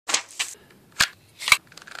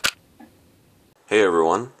Hey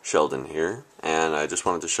everyone, Sheldon here, and I just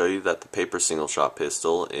wanted to show you that the paper single shot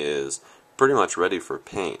pistol is pretty much ready for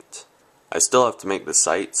paint. I still have to make the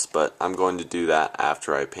sights, but I'm going to do that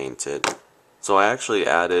after I paint it. So I actually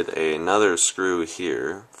added another screw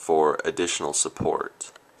here for additional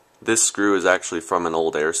support. This screw is actually from an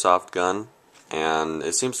old airsoft gun, and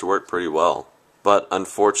it seems to work pretty well. But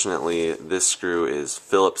unfortunately, this screw is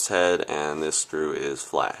Phillips head and this screw is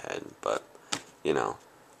flathead, but you know,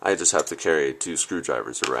 I just have to carry 2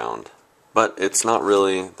 screwdrivers around. But it's not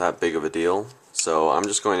really that big of a deal, so I'm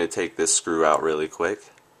just going to take this screw out really quick.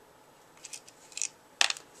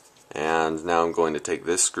 And now I'm going to take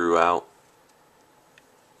this screw out.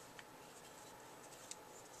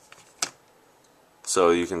 So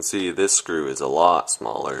you can see this screw is a lot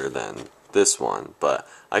smaller than this one, but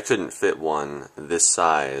I couldn't fit one this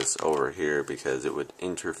size over here because it would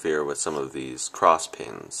interfere with some of these cross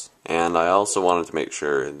pins. And I also wanted to make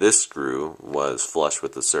sure this screw was flush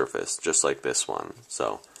with the surface, just like this one.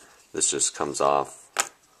 So this just comes off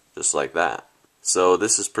just like that. So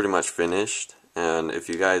this is pretty much finished, and if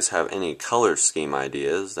you guys have any color scheme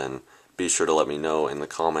ideas, then be sure to let me know in the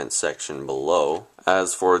comments section below.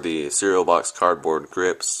 As for the cereal box cardboard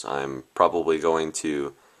grips, I'm probably going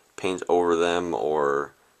to paint over them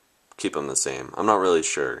or keep them the same. I'm not really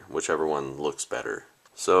sure, whichever one looks better.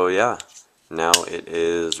 So yeah, now it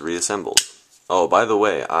is reassembled. Oh, by the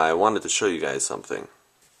way, I wanted to show you guys something.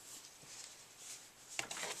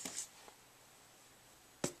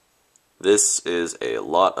 This is a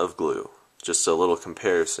lot of glue. Just a little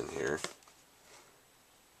comparison here.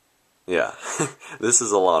 Yeah, this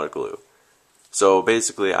is a lot of glue. So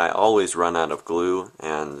basically I always run out of glue,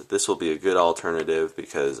 and this will be a good alternative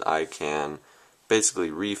because I can basically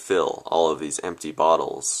refill all of these empty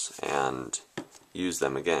bottles and use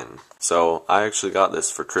them again. So I actually got this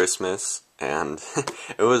for Christmas, and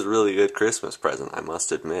it was a really good Christmas present, I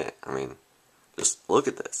must admit. I mean, just look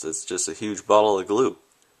at this. It's just a huge bottle of glue.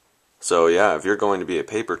 So yeah, if you're going to be a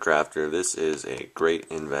paper crafter, this is a great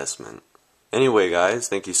investment. Anyway guys,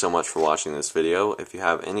 thank you so much for watching this video. If you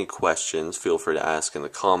have any questions, feel free to ask in the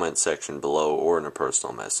comments section below or in a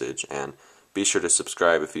personal message. And be sure to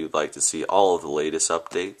subscribe if you'd like to see all of the latest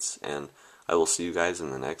updates. And I will see you guys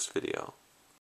in the next video.